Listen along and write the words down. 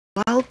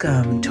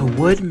Welcome to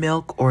Wood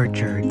Milk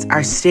Orchards,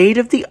 our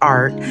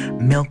state-of-the-art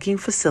milking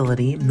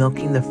facility,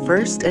 milking the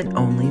first and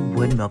only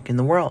wood milk in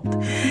the world.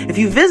 If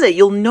you visit,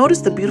 you'll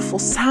notice the beautiful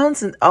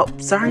sounds and,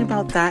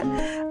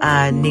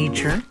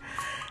 nature.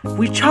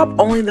 We chop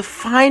only the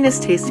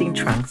finest tasting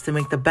trunks to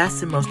make the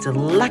best and most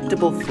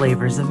delectable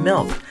flavors of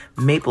milk.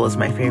 Maple is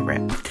my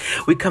favorite.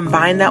 We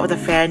combine that with a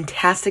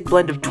fantastic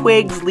blend of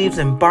twigs, leaves,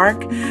 and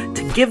bark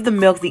to give the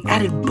milk the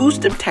added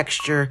boost of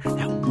texture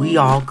that we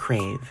all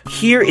crave.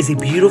 Here is a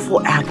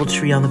beautiful apple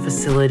tree on the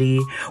facility.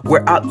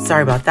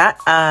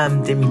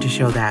 Didn't mean to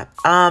show that.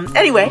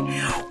 Anyway,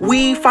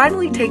 we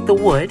finally take the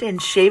wood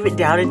and shave it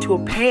down into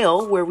a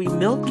pail where we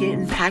milk it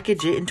and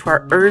package it into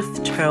our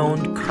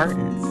earth-toned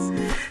cartons.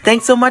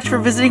 Thanks so much for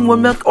visiting Wood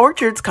Milk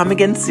Orchards. Come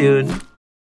again soon.